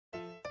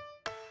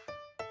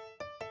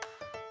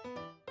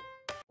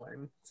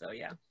learn. So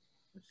yeah.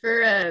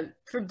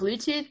 For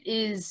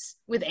Bluetooth,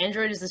 with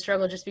Android is the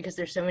struggle just because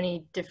there's so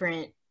many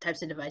different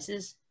types of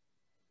devices?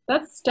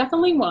 That's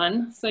definitely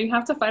one. So you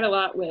have to fight a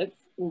lot with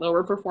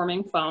lower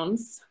performing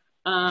phones.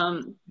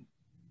 And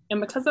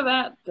because of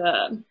that,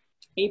 the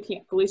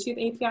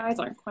Bluetooth APIs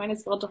aren't quite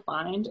as well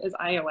defined as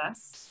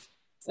iOS.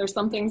 There's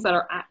some things that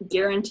are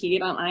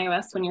guaranteed on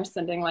iOS when you're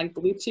sending like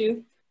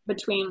Bluetooth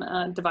between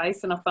a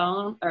device and a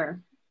phone, or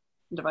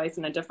device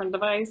and a different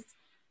device.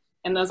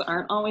 And those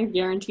aren't always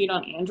guaranteed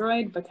on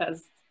Android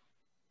because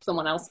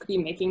someone else could be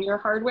making your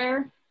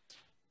hardware.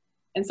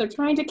 And so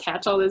trying to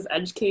catch all those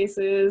edge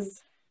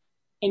cases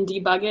and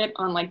debug it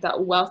on like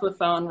that wealth of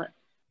phone,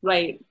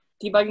 right?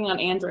 Debugging on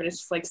Android is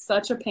just like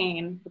such a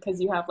pain because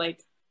you have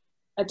like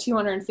a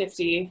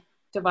 250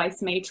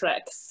 device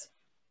matrix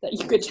that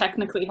you could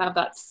technically have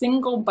that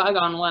single bug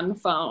on one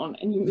phone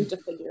and you need to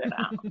figure it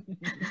out.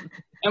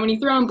 And when you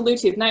throw in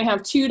Bluetooth, now you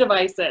have two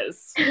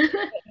devices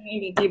that you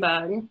need to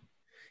debug.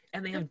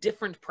 And they have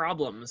different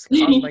problems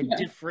caused by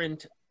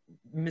different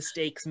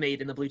mistakes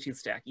made in the Bluetooth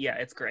stack. Yeah,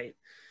 it's great.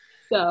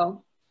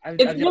 So I've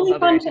it's really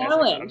fun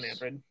challenge. on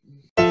Android.